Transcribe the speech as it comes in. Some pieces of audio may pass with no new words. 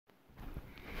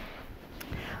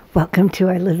Welcome to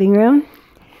our living room.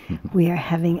 We are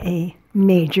having a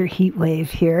major heat wave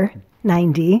here,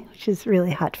 90, which is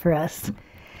really hot for us.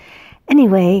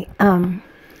 Anyway,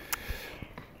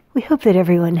 we hope that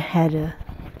everyone had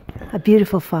a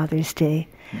beautiful Father's Day,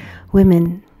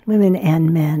 women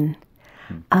and men.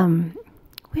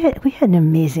 We had an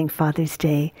amazing Father's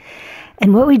Day.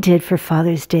 And what we did for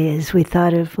Father's Day is we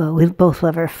thought of, well, we both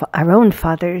love our own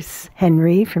fathers,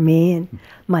 Henry for me and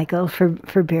Michael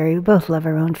for Barry. We both love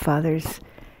our own fathers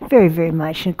very, very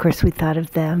much. And of course we thought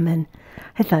of them, and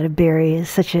I thought of Barry as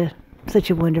such a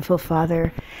wonderful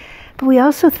father. But we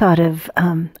also thought of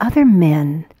other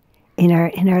men in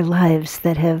our lives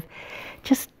that have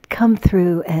just come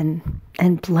through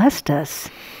and blessed us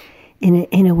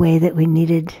in a way that we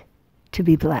needed to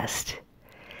be blessed.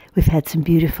 We've had some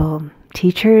beautiful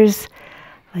teachers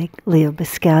like Leo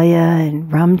Biscaglia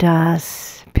and Ram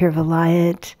Dass, Pir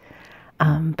Vilayat,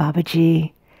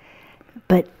 Babaji.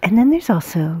 And then there's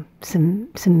also some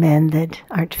men that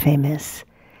aren't famous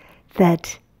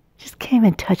that just came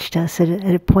and touched us at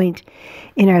a point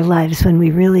in our lives when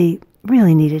we really,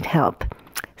 really needed help.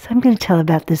 So I'm going to tell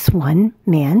about this one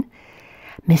man,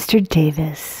 Mr.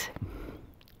 Davis.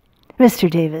 Mr.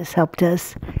 Davis helped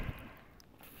us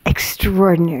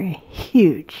extraordinary,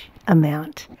 huge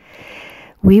amount.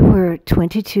 We were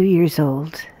 22 years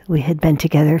old. We had been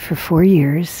together for 4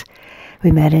 years.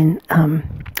 We met in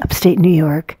upstate New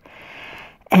York.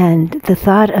 And the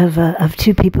thought of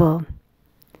two people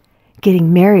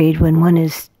getting married when one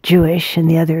is Jewish and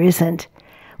the other isn't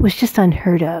was just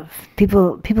unheard of.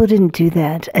 People didn't do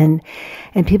that, and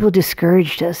people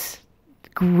discouraged us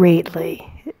greatly.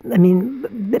 I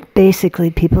mean,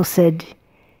 basically people said,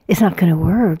 it's not going to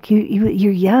work.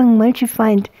 You're young. Why don't you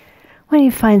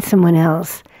find someone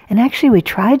else? And actually, we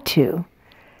tried to.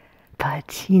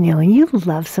 But, when you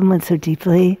love someone so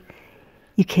deeply,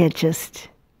 you can't just...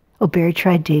 Oh, Barry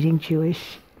tried dating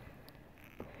Jewish.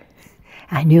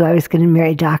 I knew I was going to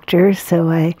marry a doctor, so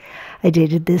I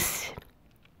dated this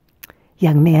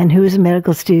young man who was a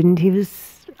medical student. He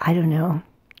was,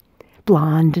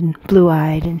 blonde and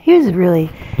blue-eyed, and he was a really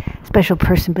special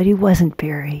person, but he wasn't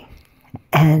Barry.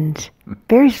 And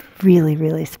Barry's really,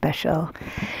 really special.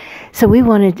 So we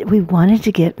wanted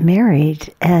to get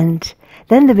married, and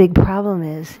then the big problem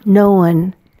is no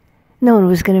one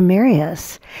was going to marry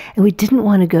us, and we didn't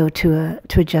want to go to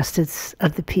a justice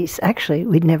of the peace. Actually,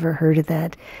 we'd never heard of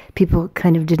that. People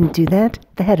kind of didn't do that.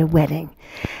 They had a wedding,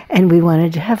 and we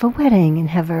wanted to have a wedding and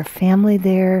have our family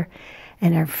there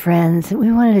and our friends, and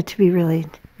we wanted it to be really,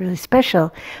 really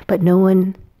special. But no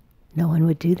one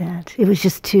would do that. It was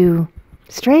just too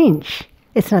strange.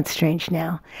 It's not strange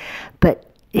now, but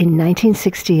in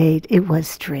 1968 it was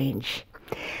strange.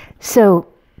 So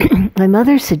my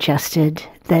mother suggested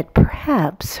that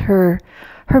perhaps her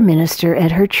minister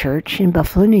at her church in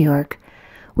Buffalo, New York,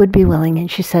 would be willing, and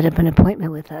she set up an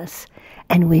appointment with us,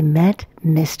 and we met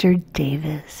Mr.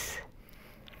 Davis.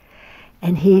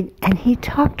 And he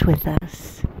talked with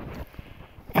us,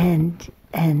 and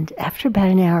after about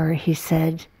an hour he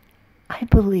said, I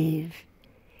believe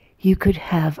you could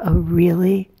have a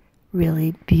really,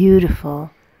 really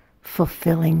beautiful,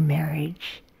 fulfilling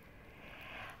marriage.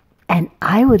 And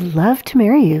I would love to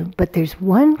marry you, but there's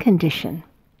one condition.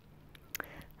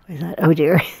 I thought, oh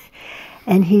dear.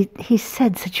 And he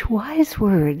said such wise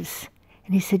words.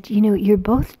 And he said, you're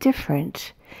both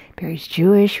different. Barry's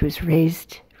Jewish, he was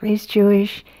raised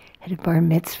Jewish, had a bar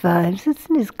mitzvah. It's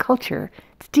in his culture.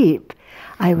 It's deep.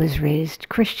 I was raised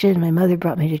Christian. My mother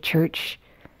brought me to church,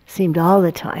 seemed all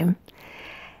the time.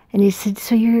 And he said,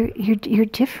 so you're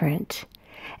different.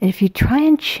 And if you try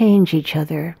and change each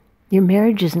other, your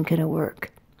marriage isn't going to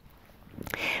work.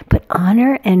 But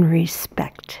honor and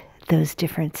respect those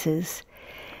differences,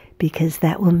 because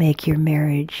that will make your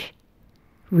marriage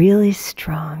really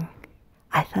strong.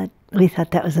 We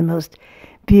thought that was the most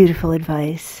beautiful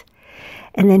advice.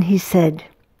 And then he said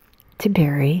to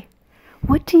Barry,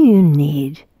 what do you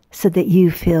need so that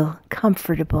you feel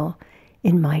comfortable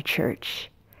in my church?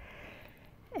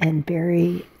 And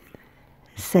Barry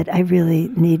said, I really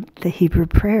need the Hebrew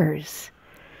prayers.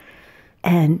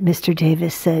 And Mr.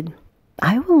 Davis said,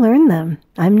 I will learn them.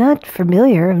 I'm not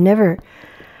familiar. I've never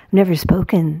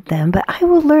spoken them, but I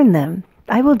will learn them.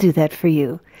 I will do that for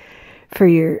you, for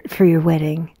your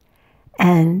wedding.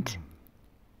 And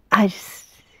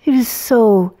he was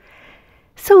so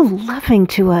loving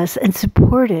to us and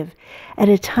supportive at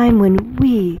a time when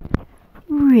we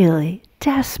really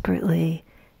desperately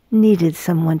needed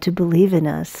someone to believe in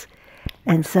us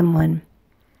and someone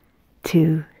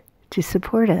to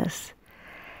support us.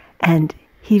 And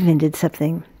he even did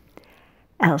something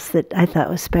else that I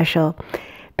thought was special.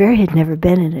 Barry had never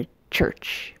been in a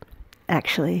church,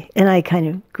 actually, and I kind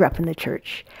of grew up in the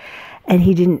church, and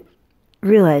he didn't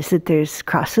realize that there's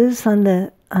crosses on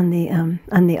the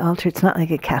altar. It's not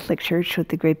like a Catholic church with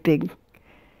the great big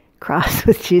cross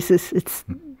with Jesus. It's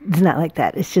not like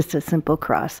that. It's just a simple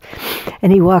cross.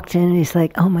 And he walked in and he's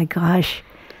like, "Oh my gosh."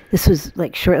 This was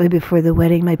like shortly before the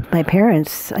wedding. My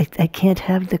parents, I can't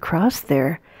have the cross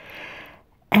there.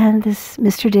 And this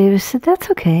Mr. Davis said, "That's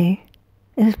okay."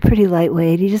 It was pretty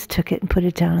lightweight. He just took it and put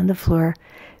it down on the floor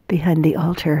behind the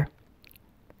altar.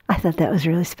 I thought that was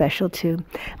really special too.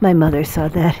 My mother saw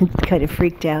that and kind of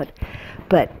freaked out,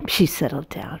 but she settled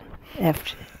down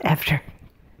after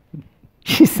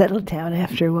she settled down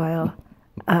after a while.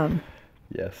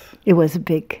 Yes. That was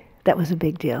a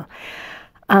big deal.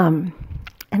 And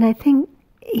I think,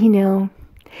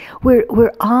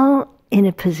 we're all in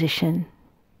a position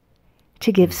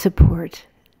to give support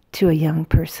to a young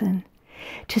person,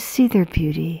 to see their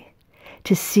beauty,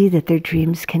 to see that their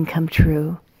dreams can come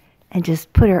true, and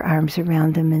just put our arms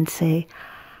around them and say,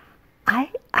 I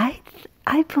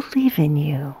believe in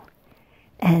you,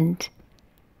 and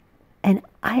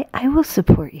I will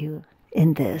support you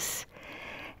in this.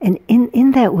 And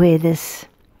in that way, this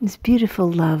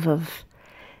beautiful love of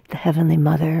the Heavenly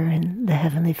Mother and the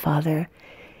Heavenly Father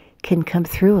can come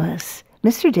through us.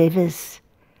 Mr. Davis,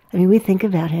 we think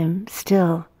about him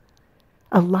still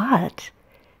a lot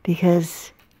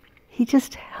because he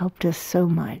just helped us so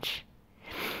much.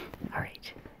 All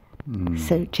right.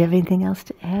 So do you have anything else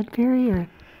to add, Barry? Or?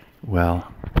 Well,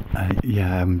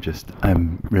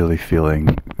 I'm really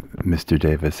feeling Mr.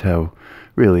 Davis, how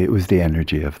really it was the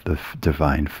energy of the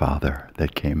Divine Father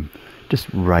that came just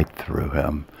right through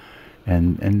him.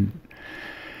 And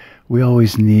we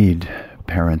always need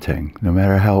parenting. No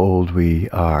matter how old we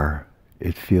are,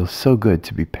 it feels so good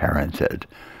to be parented.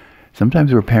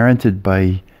 Sometimes we're parented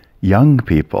by young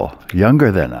people,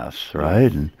 younger than us,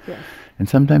 right? Yes. And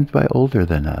sometimes by older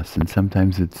than us. And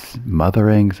sometimes it's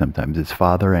mothering, sometimes it's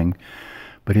fathering.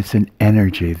 But it's an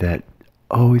energy that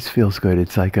always feels good.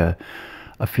 It's like a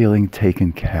feeling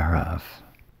taken care of.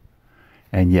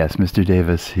 And yes, Mr.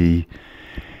 Davis, he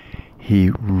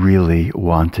really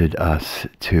wanted us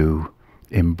to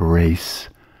embrace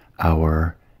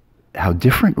how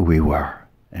different we were.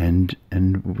 And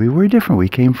we were different. We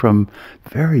came from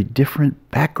very different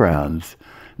backgrounds,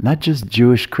 not just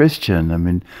Jewish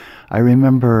Christian. I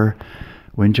remember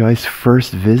when Joyce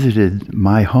first visited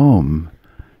my home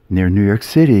near New York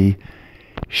City,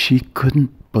 she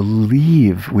couldn't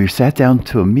believe, we sat down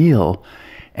to a meal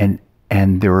and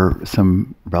there were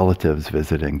some relatives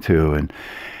visiting too, and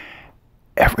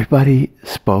everybody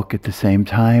spoke at the same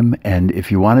time. And if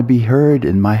you want to be heard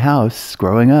in my house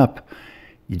growing up,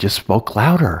 you just spoke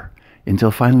louder until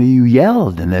finally you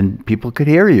yelled and then people could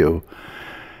hear you.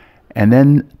 And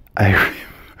then I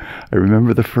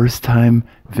remember the first time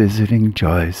visiting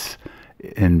Joyce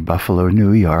in Buffalo,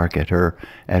 New York at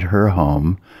her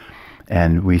home,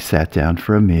 and we sat down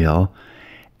for a meal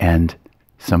and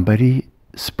somebody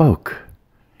spoke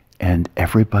and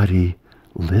everybody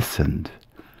listened.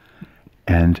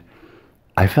 And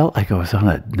I felt like I was on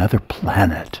another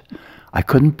planet. I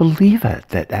couldn't believe it,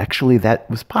 that actually that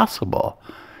was possible.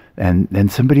 And then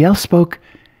somebody else spoke,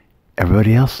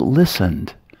 everybody else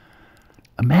listened.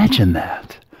 Imagine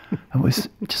that. It was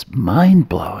just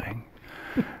mind-blowing.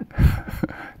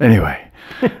 Anyway.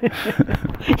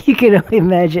 You can only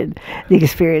imagine the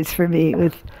experience for me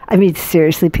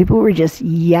seriously, people were just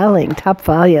yelling top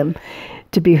volume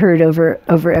to be heard over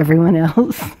everyone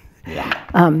else. Yeah.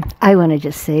 I want to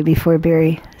just say before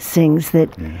Barry sings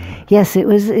that, yes, it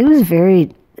was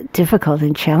very difficult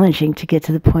and challenging to get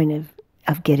to the point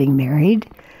of getting married.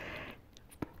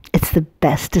 It's the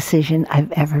best decision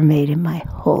I've ever made in my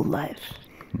whole life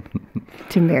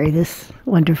to marry this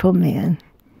wonderful man.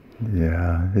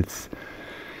 Yeah,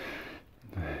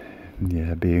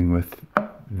 being with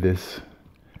this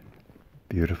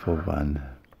beautiful one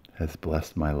has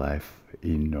blessed my life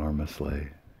enormously.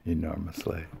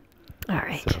 All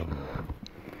right. So,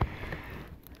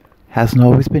 hasn't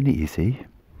always been easy,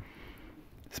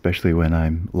 especially when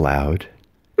I'm loud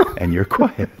and you're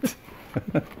quiet.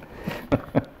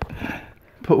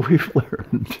 But we've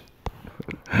learned.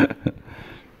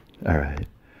 All right.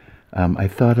 I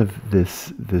thought of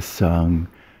this song.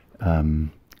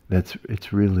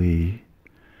 It's really.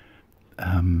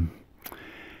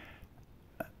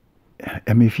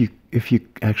 If you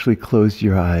actually closed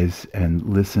your eyes and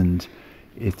listened,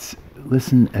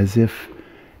 listen as if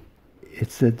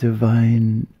it's a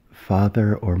divine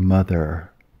father or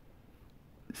mother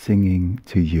singing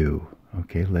to you.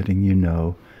 Okay, letting you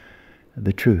know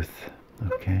the truth.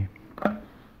 Okay.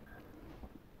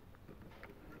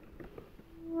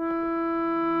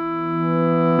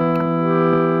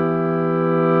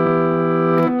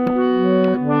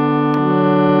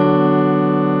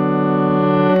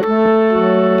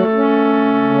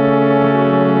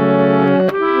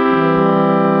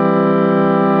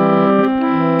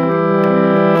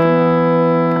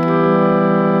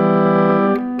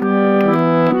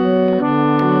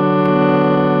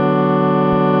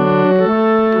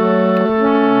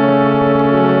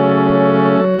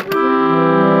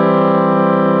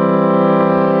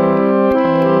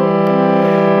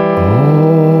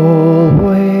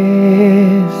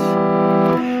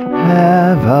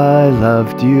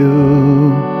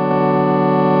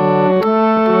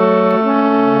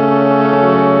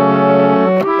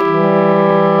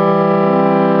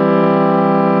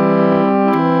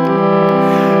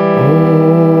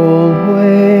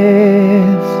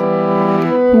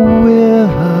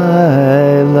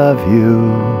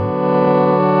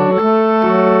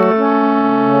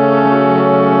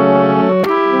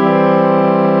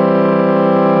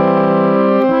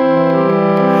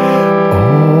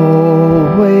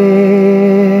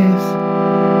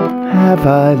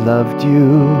 I loved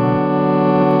you.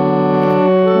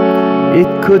 It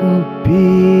couldn't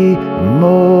be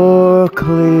more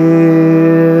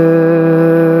clear.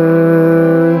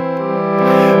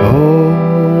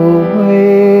 Always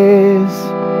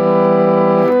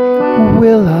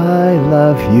will I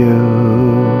love you.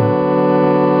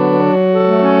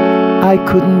 I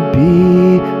couldn't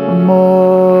be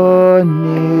more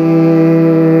near.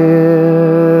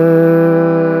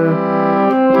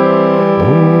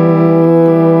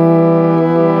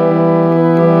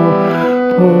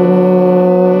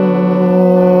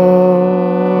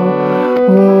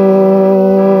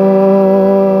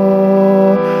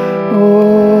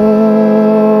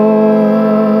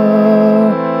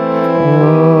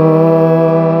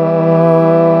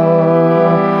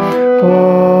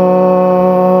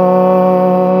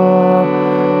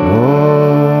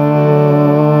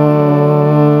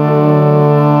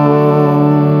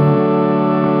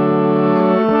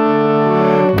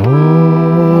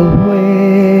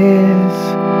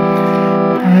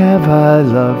 I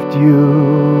loved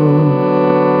you.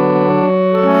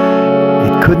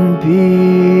 It couldn't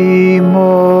be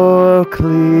more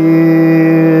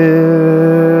clear.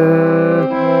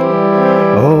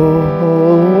 Always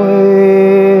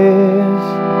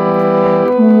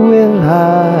will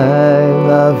I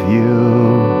love you.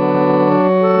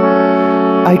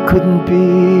 I couldn't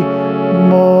be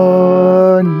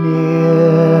more near.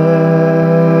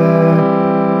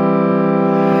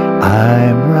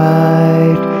 I'm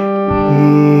right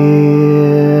here.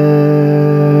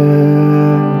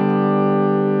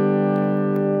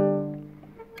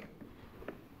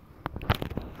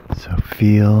 So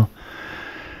feel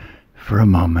for a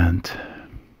moment.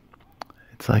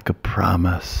 It's like a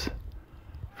promise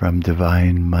from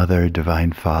Divine Mother,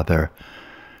 Divine Father,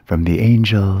 from the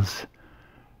angels,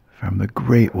 from the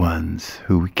great ones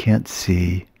who we can't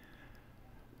see.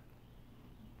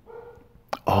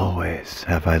 Always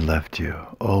have I loved you.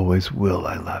 Always will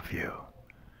I love you.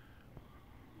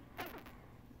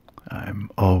 I'm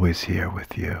always here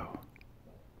with you.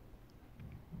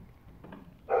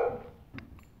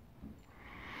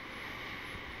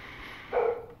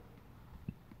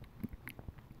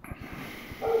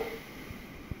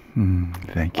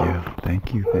 Thank you,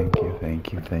 thank you, thank you,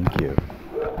 thank you, thank you.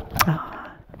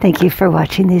 Oh, thank you for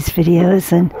watching these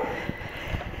videos. And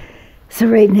so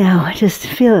right now, just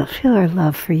feel our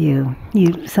love for you.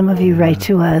 Some of you write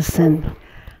to us, and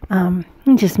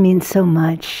it just means so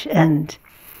much. And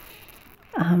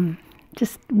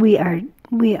just we are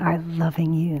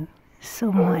loving you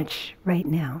so much right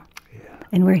now,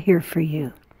 and we're here for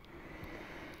you.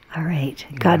 All right,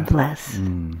 God bless.